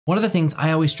One of the things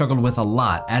I always struggled with a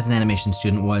lot as an animation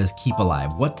student was keep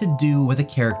alive. What to do with a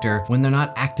character when they're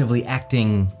not actively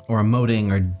acting or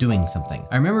emoting or doing something.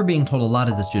 I remember being told a lot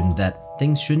as a student that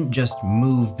things shouldn't just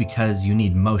move because you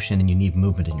need motion and you need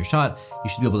movement in your shot.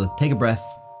 You should be able to take a breath,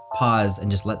 pause,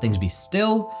 and just let things be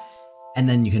still, and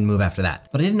then you can move after that.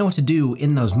 But I didn't know what to do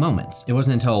in those moments. It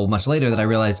wasn't until much later that I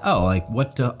realized, oh, like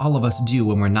what do all of us do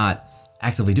when we're not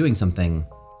actively doing something?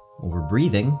 Well, we're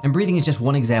breathing. And breathing is just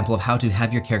one example of how to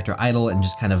have your character idle and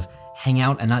just kind of hang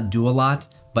out and not do a lot,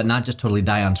 but not just totally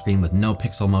die on screen with no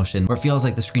pixel motion, where it feels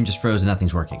like the screen just froze and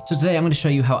nothing's working. So today I'm gonna show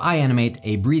you how I animate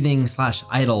a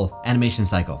breathing/idle animation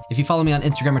cycle. If you follow me on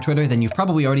Instagram or Twitter, then you've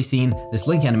probably already seen this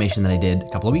link animation that I did a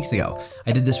couple of weeks ago.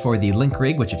 I did this for the Link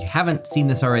rig, which if you haven't seen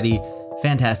this already,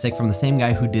 fantastic, from the same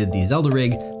guy who did the Zelda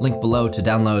rig, link below to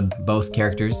download both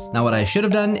characters. Now what I should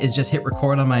have done is just hit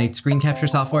record on my screen capture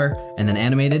software and then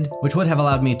animated, which would have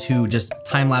allowed me to just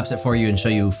time lapse it for you and show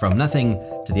you from nothing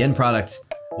to the end product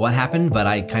what happened, but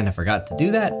I kind of forgot to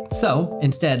do that. So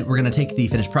instead, we're gonna take the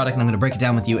finished product and I'm gonna break it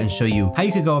down with you and show you how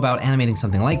you could go about animating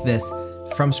something like this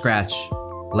from scratch.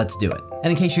 Let's do it.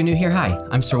 And in case you're new here, hi,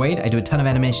 I'm Sir Wade. I do a ton of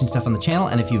animation stuff on the channel,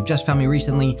 and if you've just found me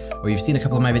recently, or you've seen a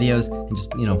couple of my videos and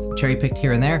just, cherry picked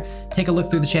here and there, take a look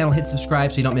through the channel, hit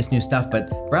subscribe so you don't miss new stuff, but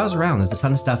browse around. There's a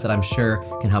ton of stuff that I'm sure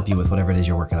can help you with whatever it is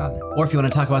you're working on. Or if you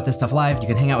want to talk about this stuff live, you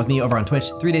can hang out with me over on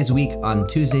Twitch 3 days a week on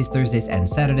Tuesdays, Thursdays, and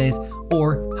Saturdays,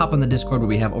 or hop on the Discord where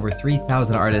we have over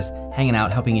 3,000 artists hanging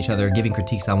out, helping each other, giving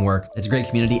critiques on work. It's a great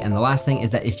community. And the last thing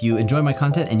is that if you enjoy my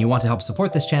content and you want to help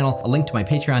support this channel, a link to my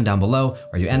Patreon down below,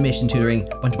 where I do animation tutoring,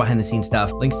 a bunch of behind the scenes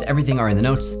stuff. Links to everything are in the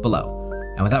notes below.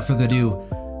 And without further ado,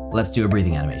 let's do a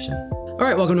breathing animation. All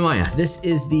right, welcome to Maya. This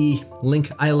is the Link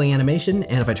idling animation,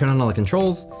 and if I turn on all the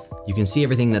controls, you can see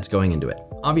everything that's going into it.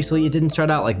 Obviously, it didn't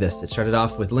start out like this. It started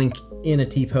off with Link in a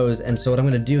T-pose, and so what I'm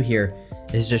gonna do here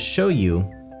is just show you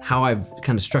how I've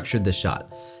kind of structured this shot.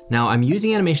 Now, I'm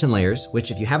using animation layers,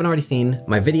 which if you haven't already seen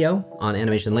my video on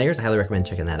animation layers, I highly recommend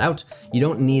checking that out. You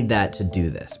don't need that to do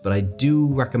this, but I do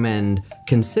recommend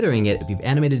considering it if you've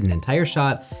animated an entire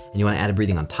shot and you want to add a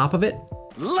breathing on top of it.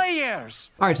 Layers!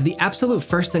 All right, so the absolute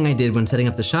first thing I did when setting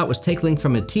up the shot was take Link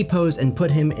from a T-pose and put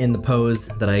him in the pose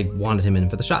that I wanted him in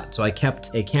for the shot. So I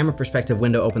kept a camera perspective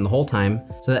window open the whole time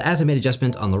so that as I made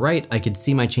adjustments on the right, I could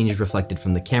see my changes reflected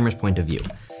from the camera's point of view.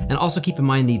 And also keep in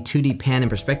mind the 2D pan and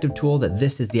perspective tool, that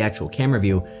this is the actual camera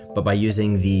view, but by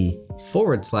using the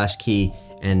 / key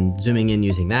and zooming in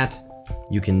using that,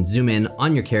 you can zoom in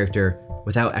on your character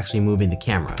without actually moving the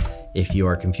camera. If you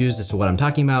are confused as to what I'm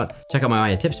talking about, check out my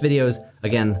Maya tips videos,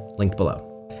 again, linked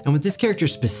below. And with this character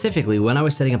specifically, when I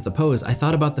was setting up the pose, I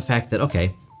thought about the fact that,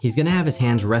 okay, he's gonna have his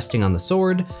hands resting on the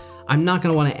sword. I'm not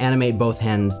gonna wanna animate both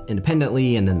hands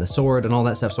independently and then the sword and all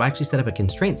that stuff. So I actually set up a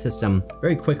constraint system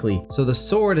very quickly. So the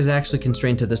sword is actually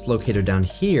constrained to this locator down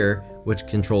here, which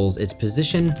controls its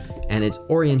position, and it's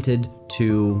oriented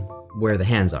to where the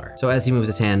hands are. So as he moves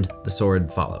his hand, the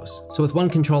sword follows. So with one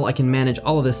control, I can manage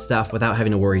all of this stuff without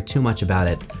having to worry too much about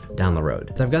it down the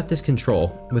road. So I've got this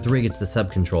control. With rig, it's the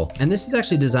sub control. And this is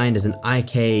actually designed as an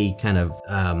IK kind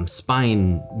of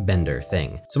spine bender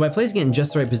thing. So by placing it in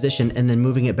just the right position and then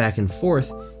moving it back and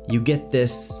forth, you get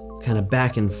this kind of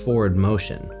back and forward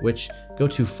motion, which go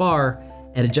too far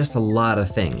and adjusts a lot of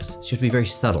things. So you have to be very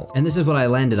subtle. And this is what I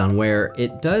landed on, where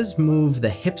it does move the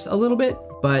hips a little bit,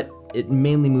 but it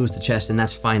mainly moves the chest, and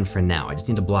that's fine for now. I just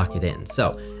need to block it in.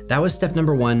 So that was step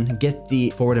number one, get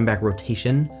the forward and back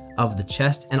rotation of the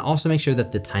chest, and also make sure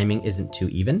that the timing isn't too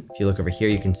even. If you look over here,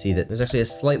 you can see that there's actually a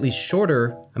slightly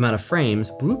shorter amount of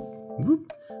frames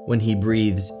when he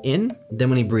breathes in than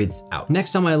when he breathes out.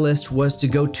 Next on my list was to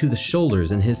go to the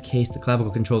shoulders. In his case, the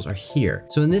clavicle controls are here.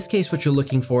 So in this case, what you're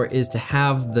looking for is to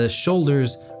have the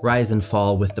shoulders rise and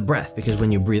fall with the breath, because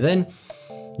when you breathe in,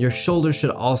 your shoulders should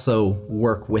also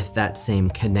work with that same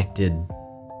connected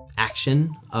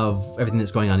action of everything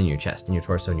that's going on in your chest and your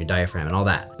torso and your diaphragm and all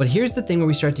that. But here's the thing where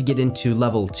we start to get into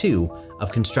level 2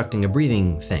 of constructing a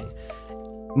breathing thing.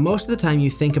 Most of the time you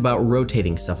think about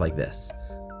rotating stuff like this.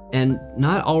 And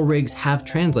not all rigs have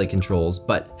translate controls,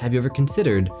 but have you ever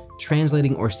considered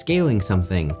translating or scaling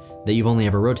something that you've only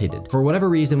ever rotated? For whatever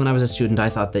reason, when I was a student, I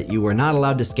thought that you were not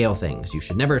allowed to scale things. You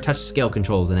should never touch scale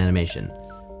controls in animation.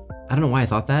 I don't know why I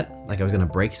thought that, like I was gonna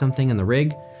break something in the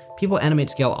rig. People animate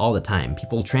scale all the time.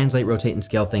 People translate, rotate, and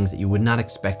scale things that you would not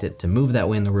expect it to move that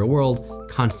way in the real world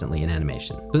constantly in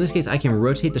animation. So in this case, I can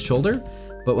rotate the shoulder,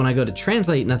 but when I go to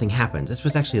translate, nothing happens. This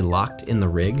was actually locked in the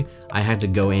rig. I had to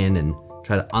go in and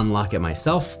try to unlock it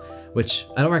myself, which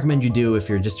I don't recommend you do if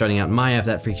you're just starting out in Maya. If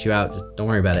that freaks you out, just don't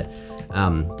worry about it.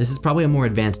 This is probably a more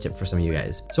advanced tip for some of you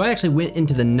guys. So I actually went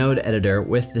into the node editor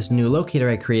with this new locator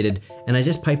I created, and I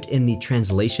just piped in the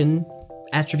translation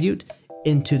attribute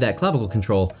into that clavicle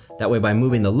control. That way, by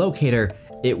moving the locator,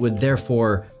 it would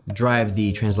therefore drive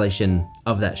the translation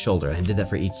of that shoulder. I did that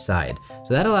for each side.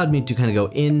 So that allowed me to kind of go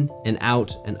in and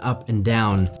out and up and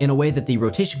down in a way that the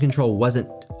rotation control wasn't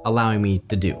allowing me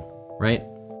to do, right?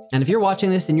 And if you're watching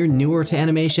this and you're newer to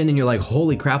animation and you're like,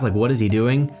 holy crap, like what is he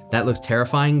doing? That looks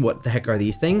terrifying. What the heck are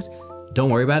these things? Don't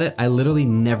worry about it. I literally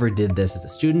never did this as a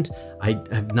student. I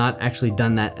have not actually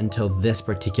done that until this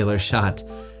particular shot,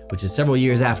 which is several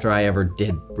years after I ever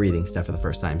did breathing stuff for the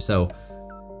first time. So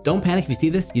don't panic if you see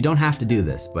this. You don't have to do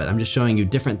this, but I'm just showing you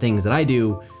different things that I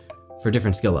do for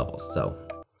different skill levels. So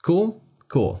cool.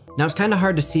 Cool. Now it's kind of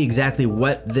hard to see exactly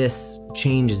what this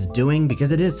change is doing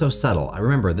because it is so subtle. I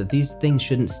remember that these things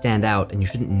shouldn't stand out and you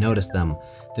shouldn't notice them.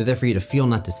 They're there for you to feel,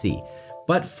 not to see.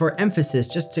 But for emphasis,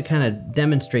 just to kind of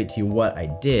demonstrate to you what I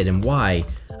did and why,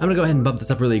 I'm gonna go ahead and bump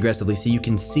this up really aggressively so you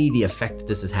can see the effect that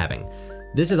this is having.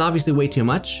 This is obviously way too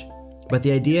much, but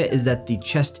the idea is that the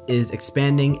chest is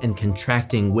expanding and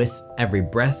contracting with every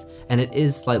breath, and it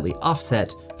is slightly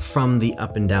offset from the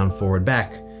up and down forward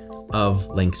back of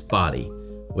Link's body.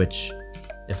 Which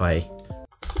if I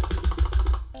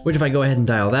go ahead and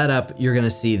dial that up, you're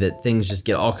gonna see that things just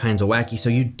get all kinds of wacky. So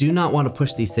you do not want to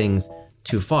push these things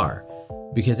too far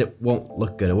because it won't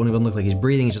look good. It won't even look like he's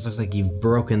breathing. It just looks like you've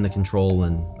broken the control,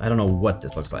 and I don't know what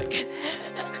this looks like.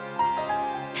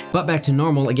 But back to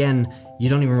normal, again, you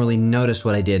don't even really notice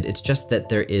what I did. It's just that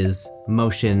there is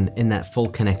motion in that full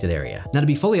connected area. Now, to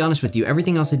be fully honest with you,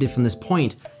 everything else I did from this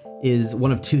point is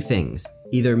one of two things.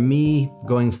 Either me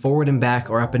going forward and back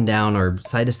or up and down or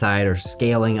side to side or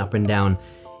scaling up and down.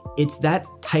 It's that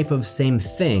type of same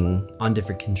thing on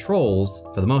different controls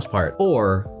for the most part,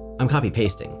 or I'm copy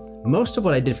pasting. Most of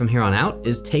what I did from here on out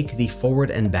is take the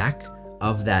forward and back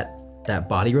of that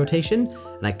body rotation,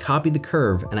 and I copied the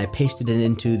curve and I pasted it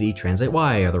into the translate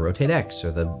Y or the rotate X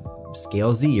or the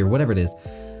scale Z or whatever it is.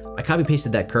 I copy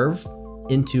pasted that curve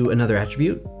into another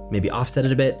attribute, maybe offset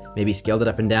it a bit, maybe scaled it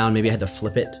up and down, maybe I had to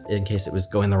flip it in case it was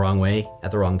going the wrong way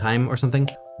at the wrong time or something.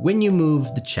 When you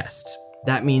move the chest,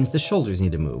 that means the shoulders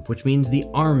need to move, which means the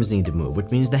arms need to move,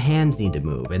 which means the hands need to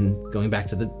move. And going back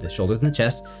to the shoulders and the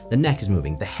chest, the neck is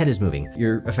moving, the head is moving.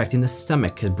 You're affecting the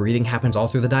stomach because breathing happens all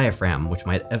through the diaphragm, which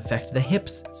might affect the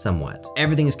hips somewhat.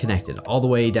 Everything is connected all the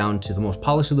way down to the most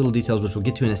polished little details, which we'll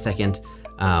get to in a second.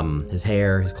 His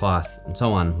hair, his cloth, and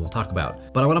so on, we'll talk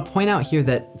about. But I wanna point out here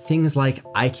that things like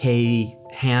IK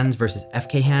hands versus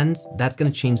FK hands, that's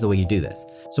gonna change the way you do this.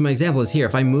 So my example is here,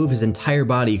 if I move his entire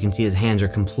body, you can see his hands are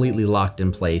completely locked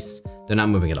in place. They're not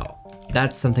moving at all.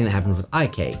 That's something that happens with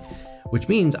IK, which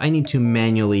means I need to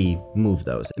manually move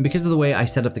those. And because of the way I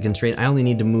set up the constraint, I only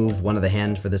need to move one of the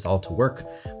hands for this all to work,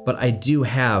 but I do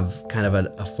have kind of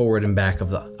a forward and back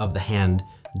of the hand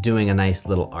doing a nice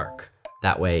little arc.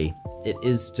 That way, it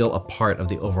is still a part of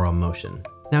the overall motion.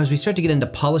 Now, as we start to get into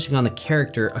polishing on the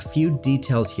character, a few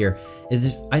details here is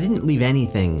if I didn't leave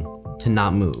anything to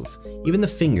not move. Even the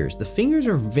fingers. The fingers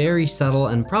are very subtle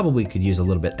and probably could use a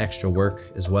little bit extra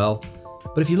work as well.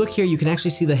 But if you look here, you can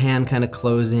actually see the hand kind of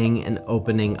closing and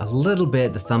opening a little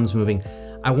bit, the thumbs moving.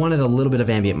 I wanted a little bit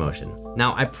of ambient motion.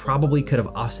 Now, I probably could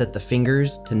have offset the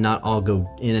fingers to not all go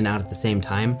in and out at the same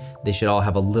time. They should all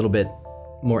have a little bit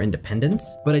more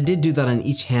independence, but I did do that on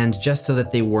each hand just so that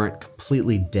they weren't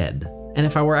completely dead. And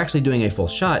if I were actually doing a full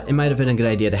shot, it might have been a good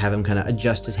idea to have him kind of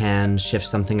adjust his hand, shift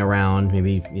something around,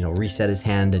 maybe, reset his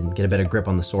hand and get a better grip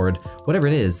on the sword, whatever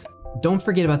it is. Don't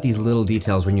forget about these little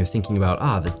details when you're thinking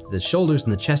about, the shoulders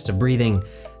and the chest of breathing.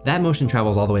 That motion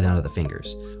travels all the way down to the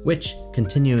fingers, which,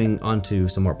 continuing onto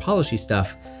some more polishy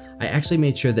stuff, I actually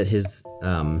made sure that his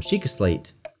Sheikah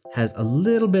slate has a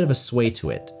little bit of a sway to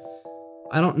it.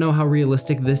 I don't know how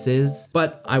realistic this is,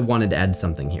 but I wanted to add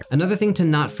something here. Another thing to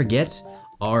not forget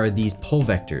are these pull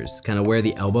vectors, kind of where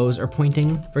the elbows are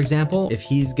pointing, for example. If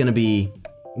he's gonna be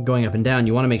going up and down,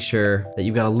 you wanna make sure that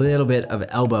you've got a little bit of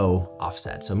elbow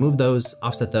offset. So move those,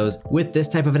 offset those. With this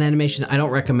type of an animation, I don't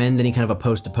recommend any kind of a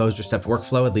pose to pose or stepped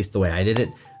workflow, at least the way I did it.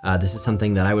 This is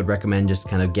something that I would recommend just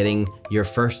kind of getting your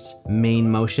first main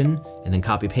motion and then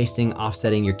copy pasting,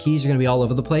 offsetting. Your keys are gonna be all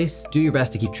over the place. Do your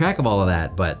best to keep track of all of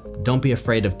that, but don't be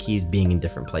afraid of keys being in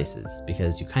different places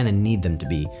because you kind of need them to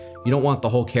be. You don't want the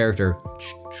whole character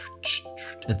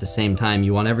at the same time.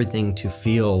 You want everything to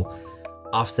feel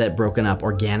offset, broken up,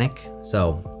 organic.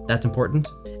 So that's important.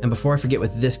 And before I forget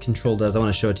what this control does, I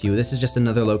wanna show it to you. This is just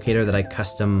another locator that I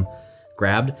custom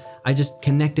grabbed. I just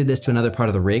connected this to another part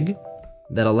of the rig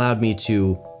that allowed me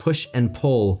to push and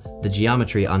pull the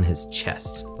geometry on his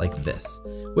chest like this,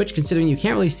 which, considering you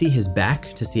can't really see his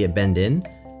back to see it bend in,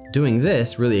 doing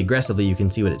this really aggressively, you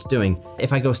can see what it's doing.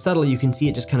 If I go subtle, you can see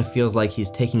it just kind of feels like he's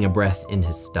taking a breath in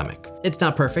his stomach. It's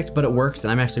not perfect, but it works,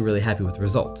 and I'm actually really happy with the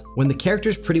result. When the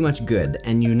character's pretty much good,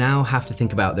 and you now have to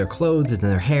think about their clothes and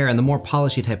their hair and the more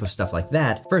polishy type of stuff like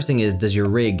that, first thing is, does your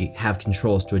rig have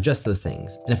controls to adjust those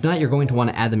things? And if not, you're going to want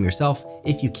to add them yourself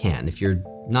if you can. If you're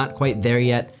not quite there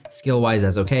yet, skill-wise,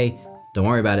 that's okay, don't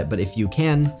worry about it, but if you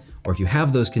can, or if you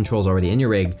have those controls already in your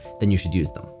rig, then you should use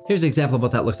them. Here's an example of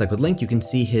what that looks like with Link. You can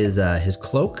see his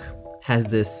cloak has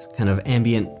this kind of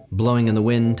ambient blowing in the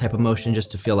wind type of motion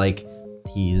just to feel like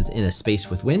he's in a space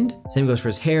with wind. Same goes for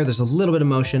his hair. There's a little bit of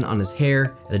motion on his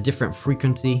hair at a different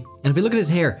frequency. And if we look at his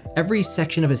hair, every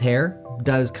section of his hair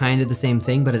does kind of the same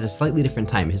thing, but at a slightly different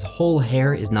time. His whole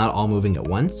hair is not all moving at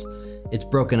once. It's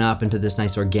broken up into this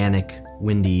nice organic,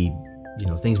 windy,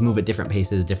 things move at different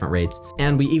paces, different rates.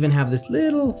 And we even have this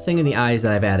little thing in the eyes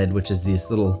that I've added, which is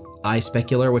this little eye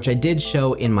specular, which I did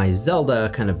show in my Zelda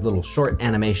kind of little short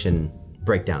animation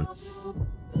breakdown.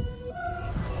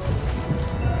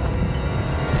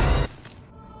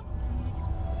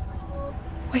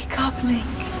 Wake up, Link.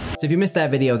 So if you missed that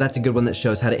video, that's a good one that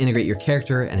shows how to integrate your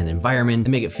character and an environment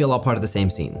and make it feel all part of the same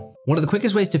scene. One of the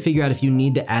quickest ways to figure out if you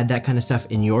need to add that kind of stuff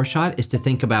in your shot is to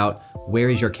think about where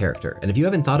is your character. And if you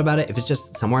haven't thought about it, if it's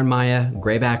just somewhere in Maya,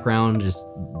 gray background, just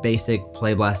basic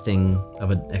play blasting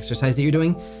of an exercise that you're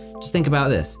doing, just think about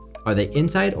this. Are they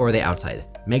inside or are they outside?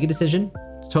 Make a decision.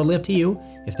 It's totally up to you.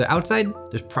 If they're outside,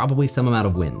 there's probably some amount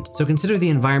of wind. So consider the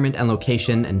environment and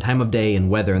location and time of day and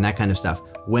weather and that kind of stuff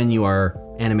when you are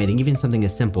animating even something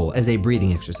as simple as a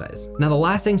breathing exercise. Now, the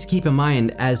last thing to keep in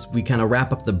mind as we kind of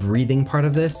wrap up the breathing part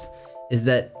of this is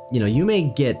that, you may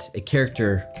get a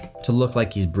character to look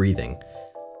like he's breathing,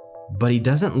 but he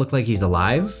doesn't look like he's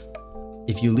alive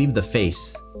if you leave the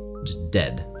face just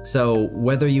dead. So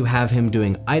whether you have him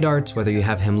doing eye darts, whether you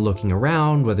have him looking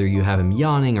around, whether you have him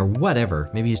yawning or whatever,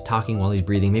 maybe he's talking while he's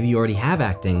breathing, maybe you already have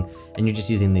acting and you're just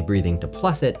using the breathing to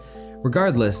plus it,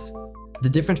 regardless, the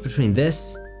difference between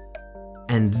this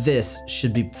and this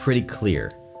should be pretty clear.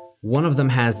 One of them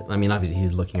has, obviously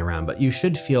he's looking around, but you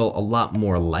should feel a lot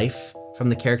more life from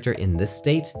the character in this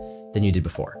state than you did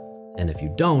before. And if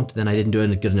you don't, then I didn't do a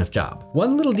good enough job.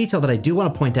 One little detail that I do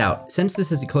want to point out, since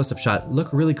this is a close-up shot,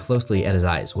 look really closely at his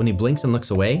eyes. When he blinks and looks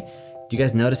away, do you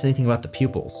guys notice anything about the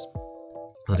pupils?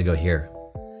 I'll let it go here.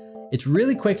 It's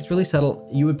really quick, it's really subtle.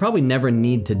 You would probably never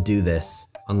need to do this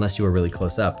unless you were really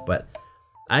close up, but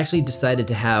I actually decided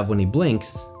to have, when he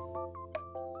blinks,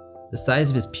 the size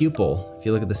of his pupil, if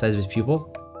you look at the size of his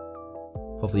pupil,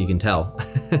 hopefully you can tell.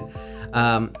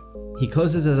 He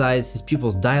closes his eyes, his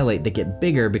pupils dilate, they get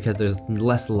bigger because there's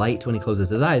less light when he closes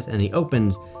his eyes, and he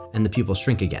opens and the pupils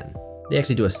shrink again. They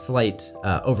actually do a slight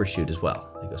overshoot as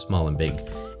well. They go small and big.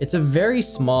 It's a very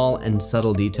small and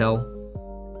subtle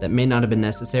detail that may not have been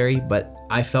necessary, but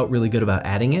I felt really good about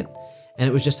adding it. And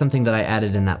it was just something that I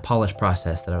added in that polish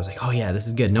process that I was like, oh yeah, this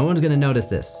is good. No one's gonna notice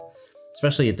this,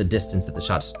 especially at the distance that the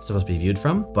shot's supposed to be viewed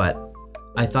from, but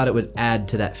I thought it would add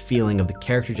to that feeling of the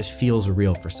character just feels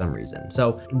real for some reason.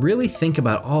 So really think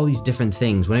about all these different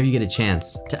things whenever you get a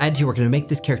chance to add to your work and to make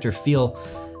this character feel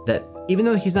that even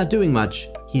though he's not doing much,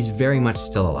 he's very much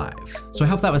still alive. So I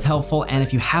hope that was helpful, and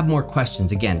if you have more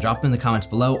questions, again, drop them in the comments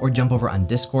below or jump over on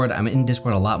Discord. I'm in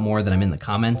Discord a lot more than I'm in the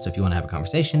comments, so if you wanna have a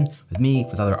conversation with me,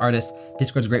 with other artists,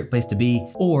 Discord's a great place to be.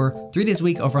 Or 3 days a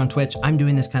week over on Twitch, I'm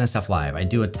doing this kind of stuff live. I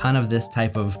do a ton of this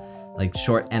type of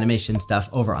short animation stuff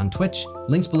over on Twitch.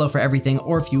 Links below for everything,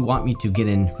 or if you want me to get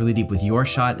in really deep with your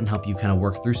shot and help you kind of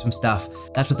work through some stuff,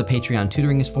 that's what the Patreon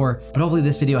tutoring is for. But hopefully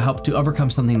this video helped to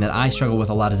overcome something that I struggle with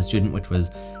a lot as a student, which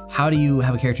was how do you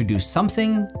have a character do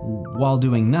something while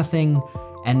doing nothing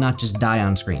and not just die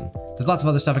on screen? There's lots of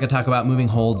other stuff I could talk about, moving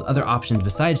holds, other options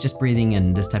besides just breathing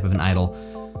and this type of an idle.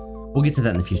 We'll get to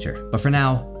that in the future. But for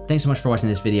now, thanks so much for watching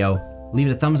this video. Leave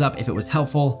it a thumbs up if it was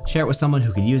helpful, share it with someone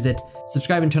who could use it,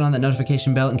 subscribe and turn on that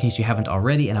notification bell in case you haven't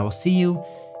already, and I will see you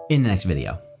in the next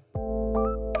video.